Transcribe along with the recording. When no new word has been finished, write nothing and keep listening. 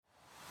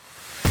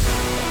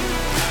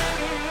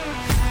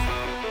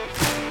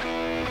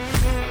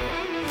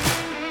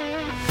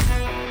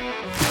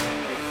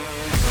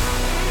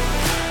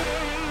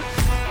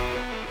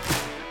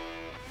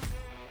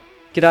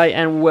G'day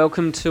and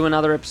welcome to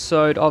another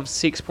episode of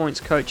 6 Points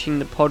Coaching,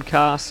 the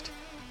podcast.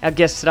 Our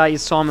guest today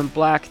is Simon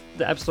Black,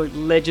 the absolute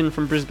legend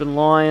from Brisbane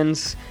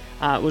Lions.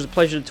 It was a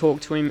pleasure to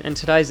talk to him, and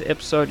today's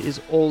episode is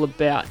all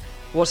about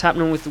what's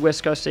happening with the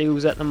West Coast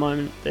Eagles at the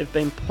moment. They've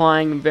been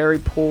playing very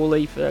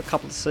poorly for a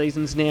couple of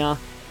seasons now,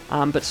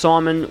 but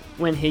Simon,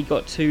 when he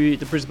got to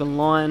the Brisbane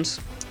Lions,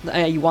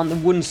 he won the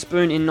Wooden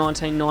Spoon in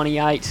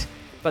 1998,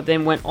 but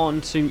then went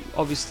on to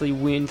obviously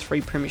win 3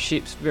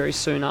 premierships very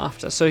soon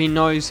after. So he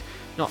knows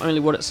not only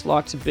what it's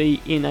like to be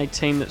in a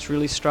team that's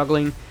really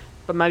struggling,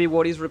 but maybe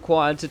what is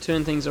required to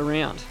turn things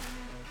around.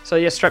 So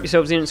yeah, strap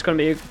yourselves in. It's going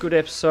to be a good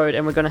episode,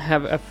 and we're going to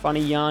have a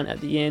funny yarn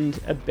at the end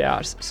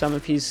about some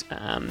of his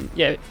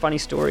funny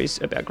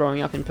stories about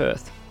growing up in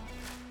Perth.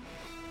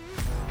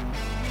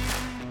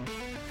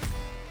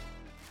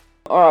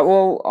 Alright,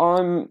 well,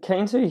 I'm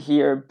keen to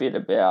hear a bit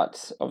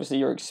about, obviously,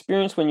 your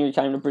experience when you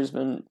came to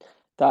Brisbane.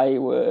 They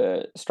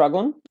were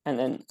struggling, and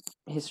then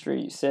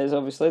history says,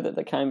 obviously, that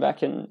they came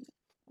back and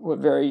were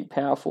very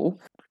powerful.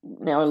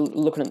 Now,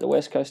 looking at the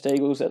West Coast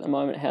Eagles at the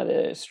moment, how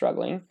they're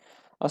struggling,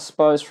 I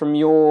suppose from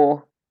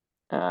your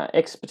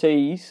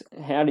expertise,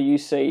 how do you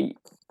see,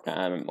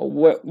 or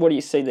what do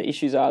you see the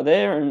issues are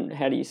there, and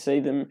how do you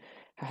see them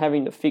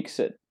having to fix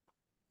it?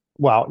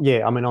 Well,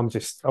 yeah, I mean, I'm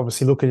just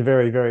obviously looking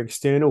very, very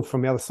external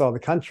from the other side of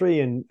the country,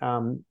 and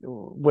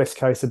West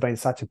Coast have been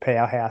such a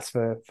powerhouse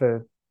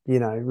for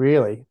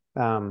really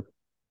the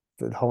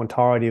whole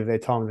entirety of their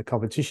time in the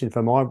competition,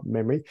 from my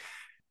memory.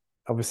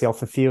 Obviously, off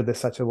the field, they're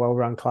such a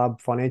well-run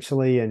club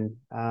financially and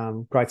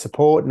great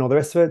support and all the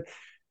rest of it.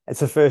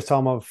 It's the first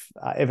time I've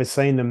ever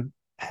seen them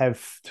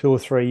have 2 or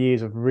 3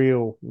 years of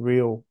real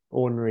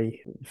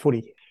ordinary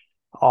footy.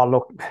 Oh,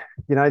 look,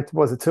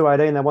 was it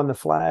 2018? They won the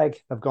flag.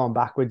 They've gone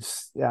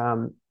backwards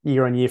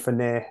year on year from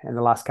there, and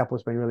the last couple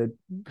has been really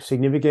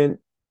significant.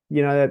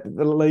 The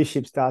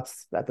leadership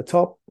starts at the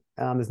top.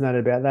 There's no doubt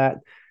about that.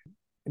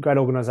 Great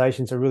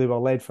organisations are really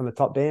well led from the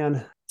top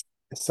down.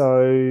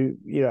 So,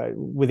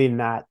 within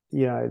that, if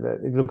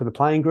you look at the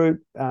playing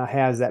group, how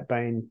has that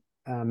been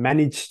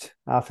managed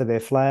after their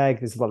flag?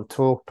 There's a lot of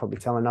talk, probably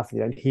telling nothing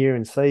you don't hear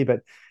and see,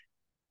 but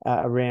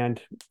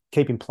around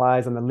keeping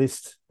players on the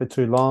list for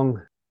too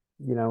long,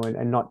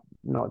 and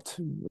not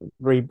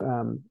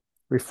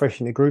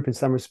refreshing the group in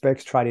some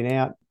respects, trading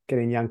out,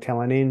 getting young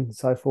talent in, and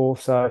so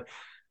forth. So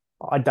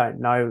I don't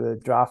know the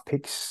draft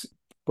picks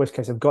West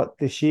Coast have got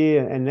this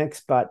year and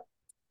next, but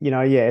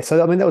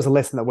So I mean, that was a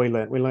lesson that we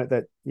learned. We learned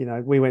that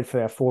we went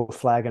for our 4th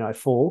flag in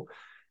 2004,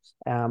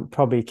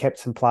 probably kept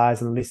some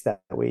players on the list that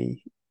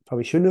we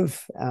probably shouldn't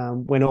have.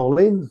 Went all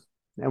in,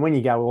 and when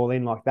you go all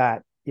in like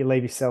that, you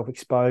leave yourself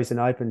exposed and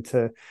open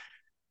to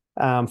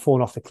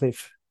falling off the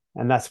cliff.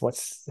 And that's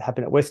what's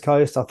happened at West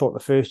Coast. I thought the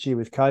first year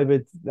with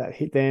COVID that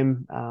hit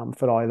them,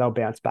 thought they'll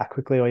bounce back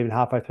quickly, or even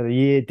halfway through the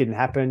year. Didn't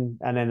happen,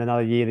 and then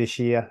another year this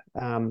year,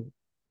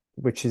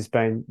 which has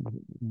been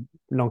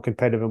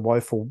non-competitive and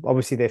woeful.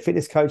 Obviously, their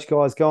fitness coach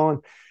guy's gone.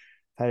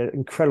 Had an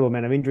incredible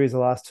amount of injuries the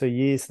last 2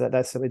 years, so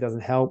that certainly doesn't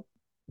help.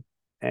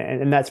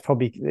 And that's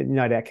probably,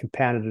 no doubt,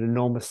 compounded it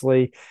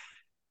enormously.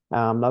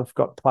 They've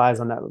got players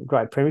on that,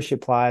 great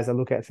premiership players. I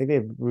look at and think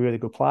they're really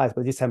good players,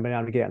 but they just haven't been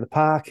able to get out in the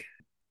park.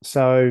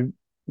 So,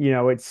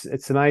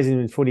 it's amazing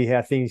in footy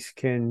how things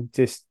can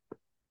just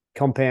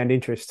compound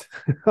interest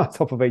on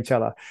top of each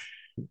other.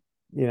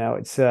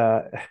 It's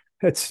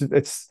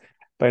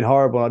been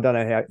horrible. I don't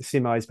know how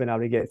Simo's been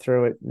able to get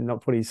through it and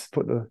not put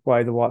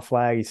away the white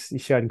flag. He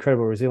showed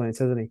incredible resilience,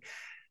 hasn't he?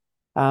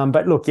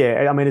 But look,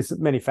 yeah, I mean, there's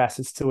many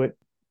facets to it.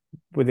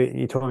 With it,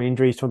 you're talking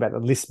injuries, talking about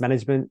the list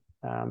management.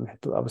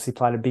 Obviously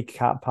played a big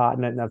part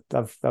in it, and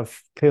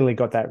they've clearly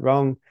got that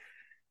wrong.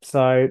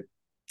 So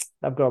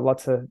they've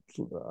got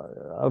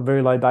a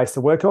very low base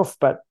to work off.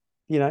 But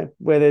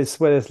where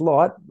there's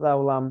light,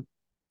 they'll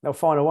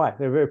find a way.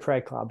 They're a very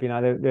proud club.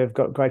 They've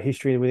got great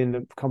history within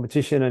the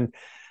competition, and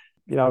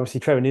obviously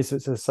Trevor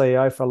Nisbet's the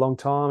CEO for a long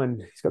time,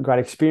 and he's got great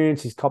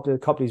experience. He's copped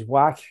his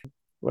whack.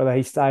 Whether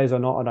he stays or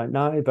not, I don't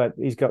know, but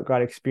he's got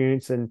great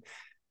experience, and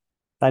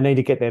they need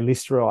to get their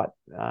list right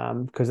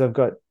because they've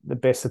got the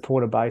best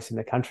supporter base in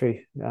the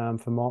country,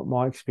 from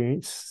my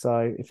experience.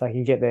 So if they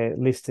can get their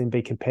list and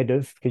be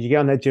competitive, because you go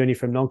on that journey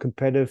from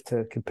non-competitive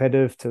to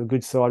competitive to a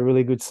good side,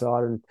 really good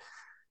side, and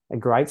a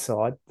great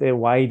side, they're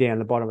way down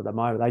the bottom at the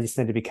moment. They just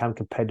need to become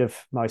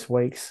competitive most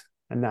weeks,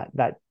 and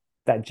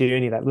that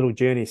journey, that little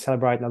journey,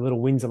 celebrating the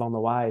little wins along the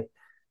way,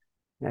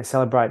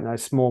 celebrating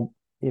those small,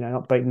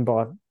 not beaten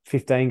by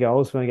 15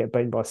 goals, when you get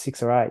beaten by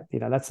 6 or 8,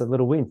 that's a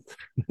little win.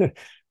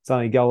 It's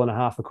only a goal and a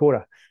half a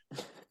quarter.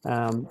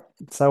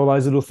 So all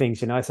those little things,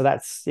 so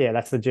that's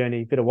the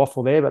journey. Bit of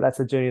waffle there, but that's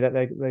a journey that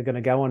they're going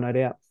to go on, no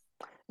doubt.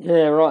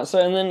 Yeah, right. So,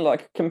 and then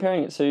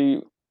comparing it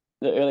to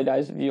the early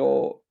days of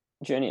your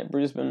journey at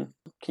Brisbane,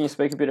 can you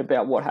speak a bit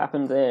about what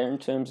happened there in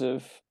terms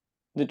of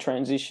the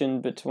transition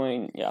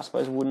between, I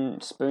suppose,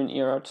 Wooden Spoon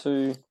era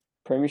to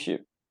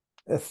premiership?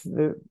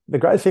 The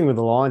great thing with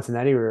the Lions in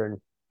that era,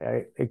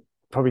 and it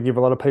probably give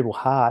a lot of people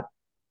heart,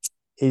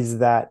 is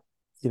that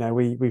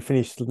we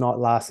finished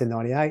last in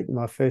 98,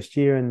 my first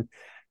year, and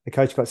the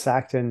coach got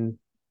sacked, and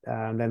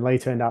Then Lee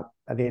turned up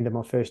at the end of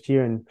my first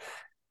year, and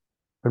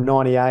from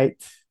 98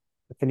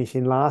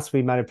 finishing last,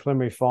 we made a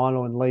preliminary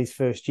final in Lee's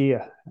first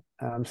year.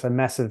 So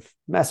massive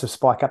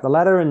spike up the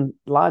ladder, and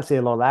largely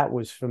a lot of that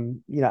was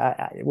from,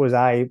 it was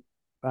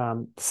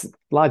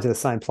largely the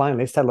same playing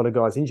list. Had a lot of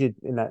guys injured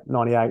in that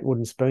 98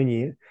 wooden spoon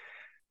year,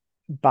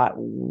 but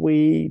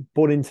we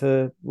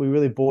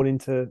really bought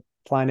into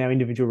playing our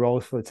individual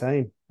roles for the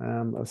team.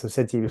 As I've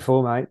said to you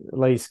before, mate,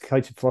 Lee's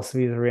coaching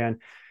philosophy is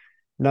around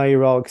know your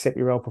role, accept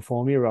your role,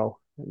 perform your role.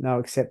 Know,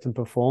 accept and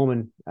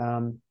perform,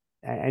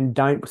 and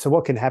don't. So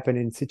what can happen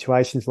in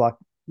situations like,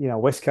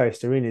 West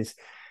Coast are in is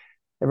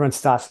everyone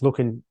starts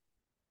looking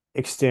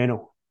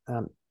external.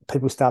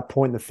 People start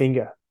pointing the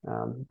finger.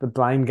 The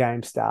blame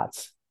game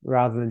starts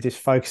rather than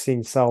just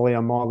focusing solely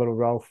on my little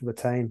role for the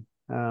team.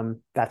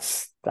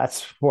 That's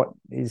what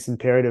is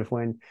imperative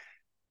when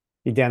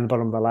you're down the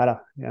bottom of the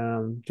ladder.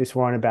 Just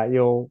worrying about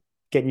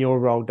getting your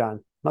role done,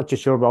 not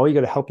just your role. You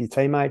got to help your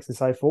teammates and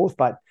so forth,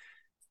 but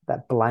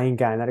that blame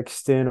game, that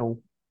external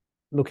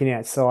looking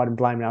outside and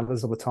blaming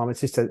others all the time.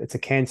 It's a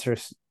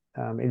cancerous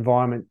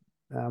environment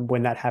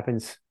when that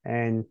happens,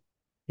 and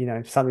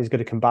something's got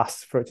to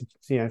combust for it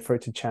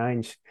to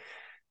change.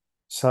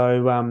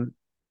 So and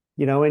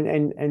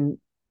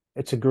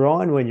it's a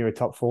grind when you're a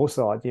top four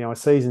side. A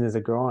season is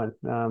a grind.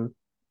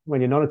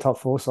 When you're not a top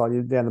four side,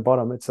 you're down the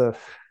bottom. It's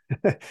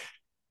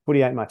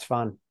footy ain't much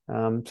fun.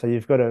 So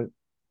you've got to,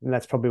 and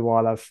that's probably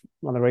why one of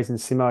the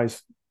reasons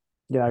Simo's,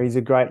 he's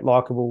a great,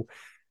 likable,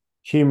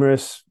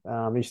 humorous.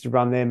 He used to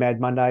run their Mad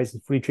Mondays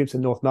and footy trips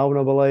in North Melbourne,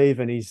 I believe,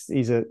 and he's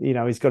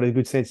got a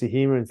good sense of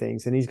humour and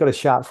things, and he's got a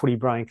sharp footy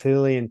brain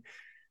clearly, and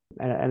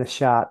a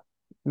sharp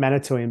manner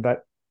to him.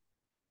 But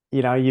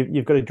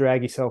you've got to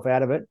drag yourself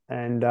out of it,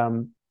 and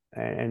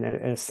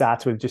it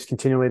starts with just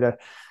continually to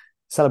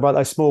celebrate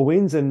those small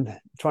wins and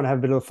trying to have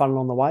a bit of fun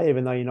along the way,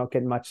 even though you're not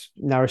getting much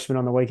nourishment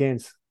on the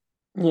weekends.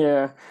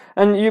 Yeah,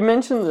 and you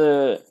mentioned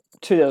the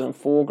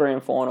 2004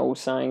 grand final,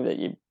 saying that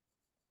you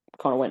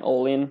kind of went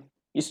all in.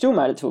 You still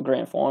made it to a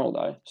grand final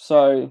though.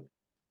 So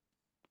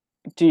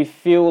do you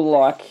feel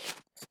like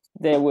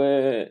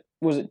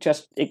was it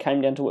just, it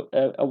came down to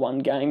a one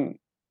game,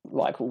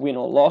 like a win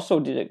or loss, or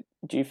do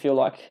you feel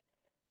like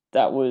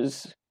that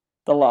was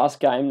the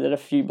last game that a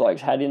few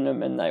blokes had in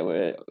them and they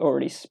were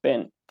already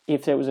spent?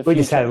 If there was a We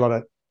few just had a lot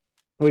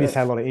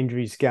of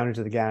injuries going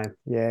into the game.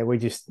 Yeah,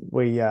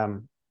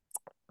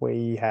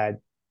 we had,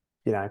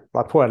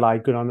 like Port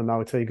Adelaide, good on them, they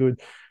were too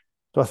good.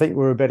 Do I think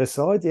we're a better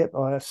side? Yep,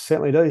 I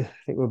certainly do. I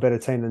think we're a better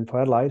team than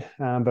Port Adelaide,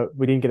 but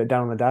we didn't get it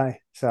done on the day.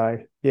 So,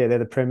 yeah, they're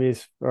the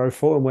premiers for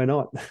 04 and we're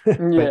not. But,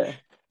 Yeah.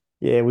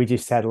 yeah, we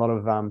just had a lot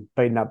of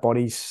beaten up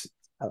bodies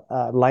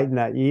late in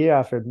that year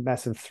after a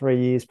massive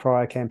 3 years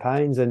prior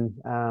campaigns, and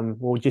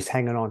we were just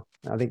hanging on.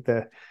 I think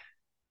the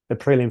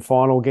prelim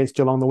final against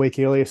Geelong the week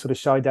earlier sort of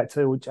showed that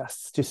too. We're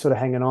just sort of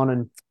hanging on,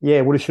 and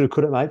yeah, woulda, shoulda,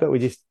 coulda, mate, but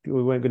we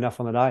weren't good enough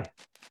on the day.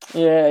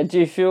 Yeah. Do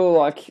you feel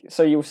like,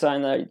 so you were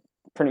saying that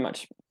pretty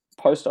much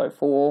post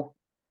 04,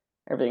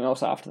 everything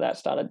else after that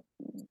started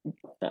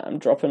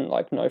dropping,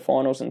 like no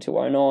finals until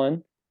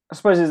 09. I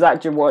suppose, is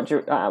that what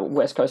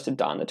West Coast have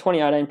done? The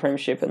 2018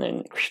 premiership and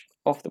then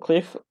off the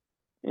cliff?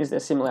 Is there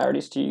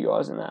similarities to you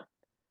guys in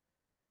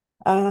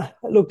that?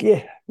 Look,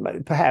 yeah,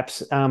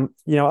 perhaps.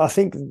 I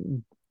think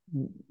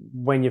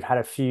when you've had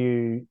a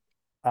few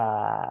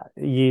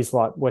years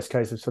like West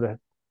Coast have sort of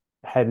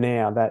had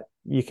now, that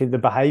the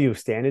behavioural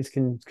standards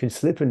can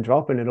slip and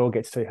drop, and it all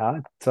gets too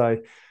hard. So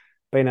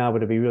being able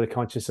to be really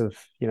conscious of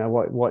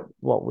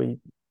what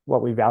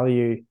we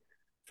value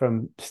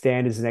from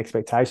standards and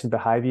expectations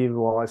behaviour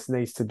wise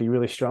needs to be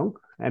really strong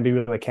and be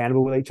really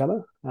accountable with each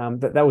other.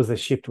 That was the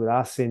shift with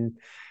us in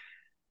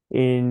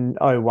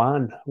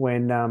 01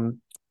 when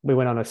we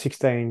went on a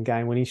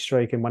 16-game winning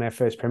streak and won our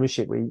first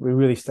premiership. We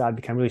really started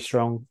to become really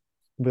strong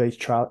with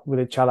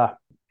each other,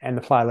 and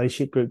the player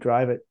leadership group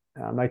drove it.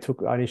 They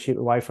took ownership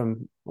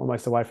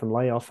almost away from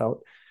Lee, I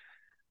felt,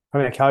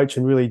 from our coach,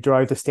 and really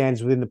drove the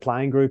standards within the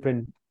playing group,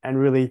 and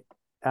really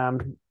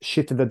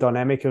shifted the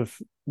dynamic of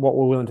what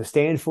we're willing to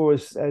stand for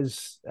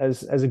as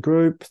a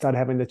group. Started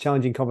having the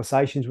challenging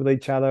conversations with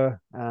each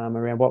other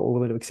around what we're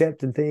willing to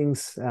accept and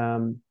things.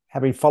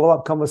 Having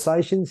follow-up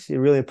conversations is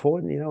really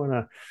important.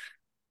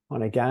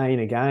 On a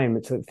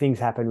game, things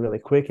happen really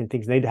quick, and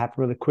things need to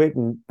happen really quick.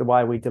 And the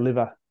way we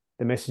deliver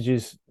the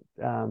messages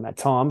at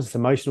times, it's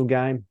an emotional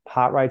game.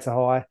 Heart rates are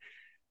high,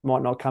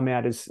 might not come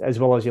out as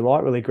well as you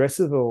like, really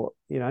aggressive or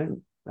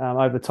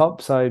over the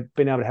top. So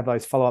being able to have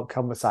those follow-up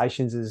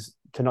conversations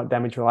to not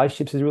damage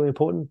relationships is really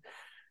important.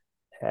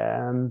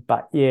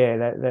 But yeah,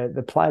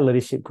 the player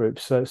leadership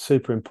groups are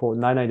super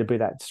important. They need to be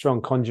that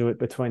strong conduit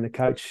between the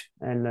coach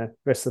and the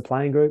rest of the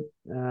playing group.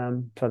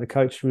 So the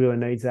coach really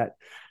needs that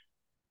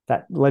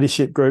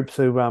leadership group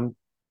to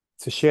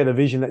share the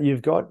vision that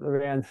you've got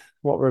around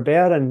what we're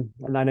about, and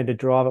they need to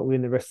drive it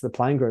within the rest of the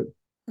playing group.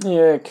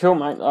 Yeah, cool,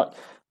 mate.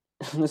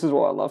 This is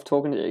why I love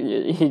talking to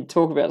you. You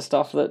talk about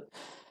stuff that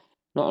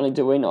not only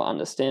do we not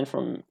understand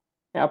from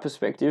our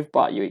perspective,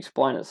 but you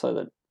explain it so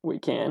that we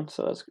can.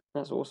 So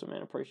that's awesome,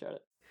 man. Appreciate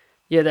it.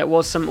 Yeah, that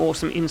was some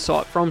awesome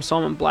insight from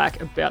Simon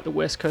Black about the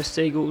West Coast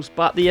Eagles,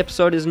 but the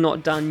episode is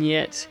not done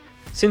yet.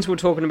 Since we're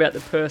talking about the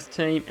Perth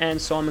team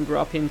and Simon grew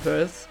up in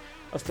Perth,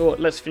 I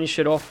thought let's finish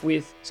it off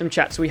with some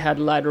chats we had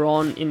later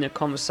on in the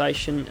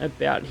conversation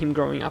about him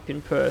growing up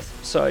in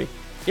Perth. So,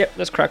 yep,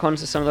 let's crack on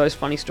to some of those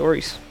funny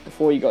stories.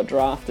 Before you got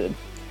drafted,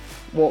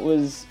 what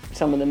was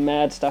some of the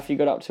mad stuff you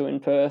got up to in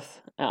Perth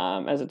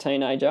as a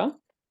teenager?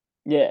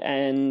 Yeah,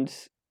 and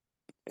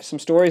some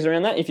stories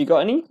around that, if you got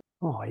any.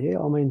 Oh, yeah.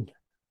 I mean,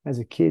 as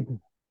a kid,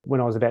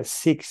 when I was about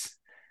 6,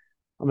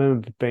 I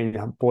remember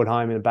being brought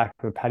home in the back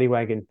of a paddy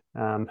wagon.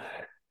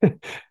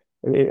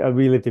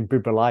 We lived in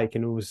Brisbane Lake,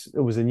 and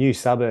it was a new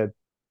suburb.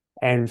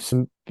 And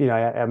some,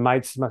 our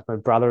mates, my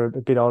brother,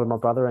 a bit older than my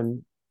brother,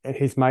 and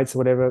his mates or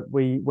whatever,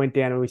 we went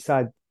down and we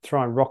started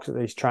throwing rocks at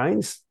these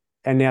trains.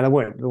 And now they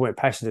weren't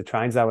passenger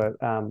trains; they were,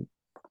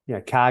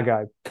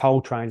 cargo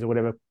coal trains or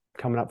whatever,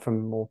 coming up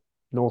from more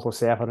north or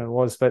south. I don't know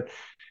what it was, but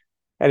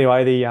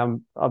anyway, I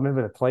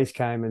remember the police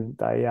came and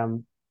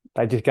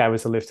they just gave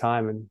us a lift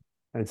home,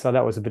 and so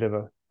that was I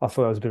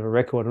thought that was a bit of a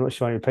record. I'm not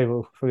sure how many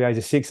people from the age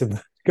of 6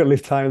 have got a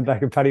lift home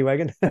back in paddy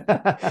wagon.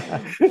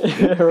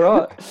 Yeah,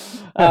 right.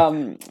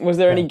 Was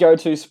there any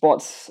go-to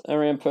spots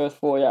around Perth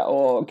for you,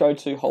 or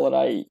go-to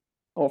holiday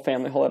or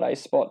family holiday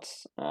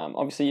spots?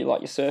 Obviously, you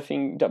like your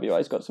surfing.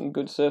 WA's got some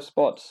good surf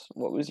spots.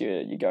 What was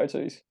your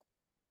go-tos?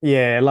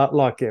 Yeah, a lot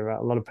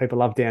of people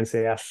love down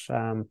south.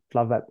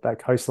 Love that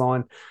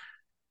coastline.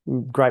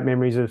 Great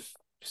memories of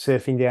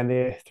surfing down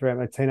there throughout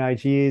my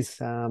teenage years.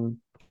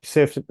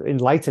 Surfed in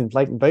Leighton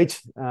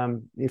Beach,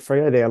 near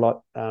Freo there a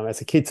lot as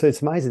a kid too.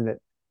 It's amazing that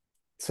it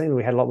seemed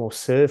we had a lot more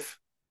surf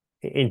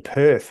in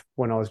Perth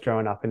when I was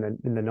growing up in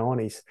the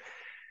 90s.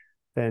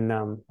 Then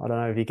I don't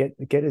know if you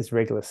get as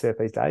regular surf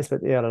these days, but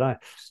yeah, I don't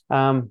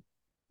know.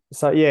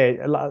 So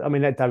yeah, I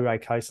mean that WA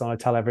coastline, I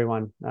tell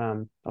everyone,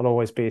 I'll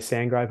always be a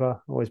sandgroper,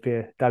 always be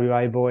a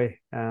WA boy.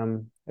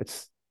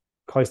 It's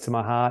close to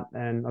my heart,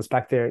 and I was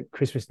back there at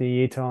Christmas, New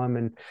Year time,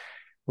 and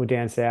we're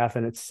down south,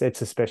 and it's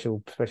a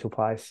special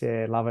place.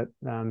 Yeah, love it.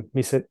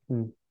 Miss it,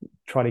 and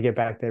try to get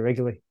back there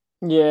regularly.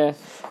 Yeah,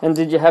 and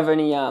did you have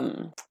any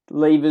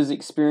levers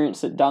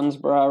experience at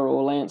Dunsborough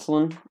or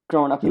Lancelin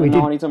growing up in the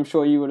 90s? I'm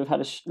sure you would have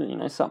had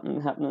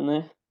something happening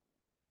there.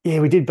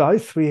 Yeah, we did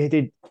both.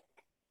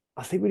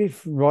 I think we did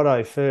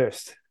Roddo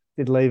first.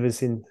 Did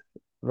levers in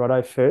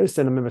Roddo first,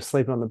 and I remember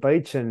sleeping on the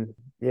beach, and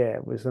yeah,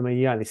 it was. I mean,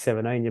 you're only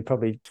 17. You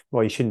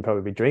shouldn't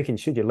probably be drinking,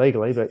 should you,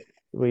 legally? But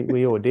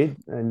we all did,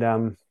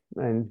 and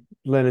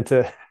learning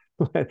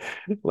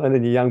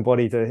your young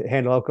body to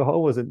handle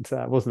alcohol wasn't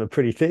a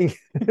pretty thing.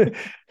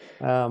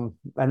 And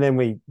then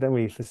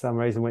we for some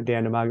reason went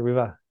down to Margaret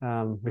River.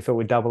 We thought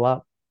we'd double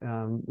up,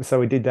 so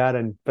we did that,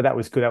 but that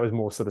was good. That was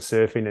more sort of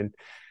surfing and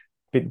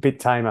bit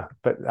tamer.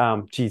 But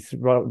geez, the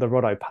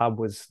Roddo pub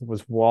was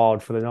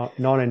wild for the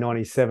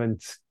 1997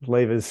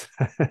 levers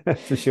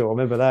for sure. I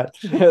remember that.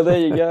 Yeah, there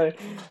you go.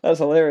 That's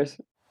hilarious.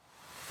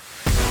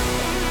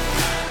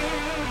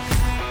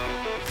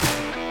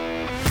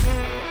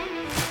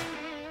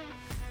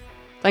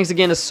 Thanks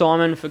again to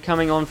Simon for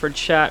coming on for a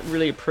chat.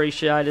 Really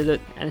appreciated it,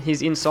 and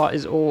his insight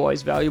is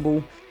always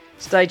valuable.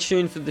 Stay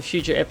tuned for the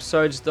future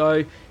episodes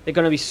though. They're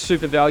going to be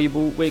super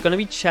valuable. We're going to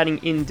be chatting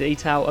in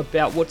detail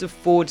about what the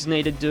forwards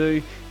need to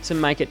do to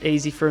make it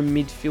easy for a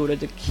midfielder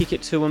to kick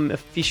it to them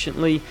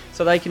efficiently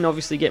so they can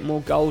obviously get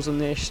more goals on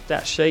their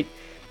stat sheet.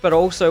 But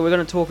also we're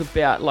going to talk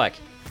about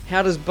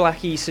how does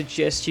Blackie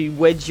suggest you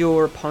wedge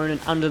your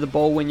opponent under the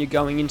ball when you're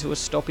going into a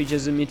stoppage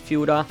as a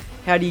midfielder?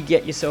 How do you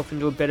get yourself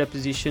into a better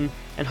position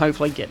and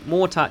hopefully get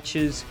more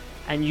touches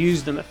and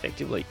use them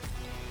effectively?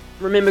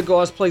 Remember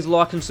guys, please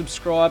like and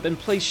subscribe, and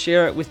please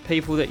share it with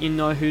people that you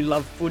know who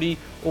love footy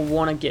or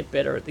want to get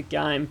better at the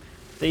game.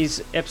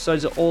 These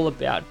episodes are all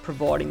about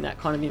providing that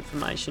kind of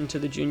information to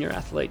the junior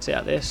athletes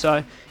out there.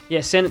 So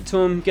yeah, send it to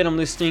them, get them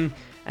listening,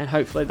 and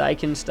hopefully they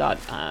can start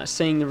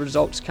seeing the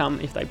results come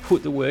if they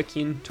put the work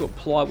in to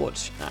apply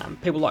what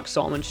people like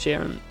Simon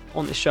share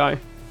on the show.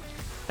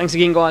 Thanks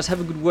again guys, have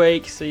a good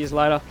week, see you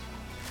later.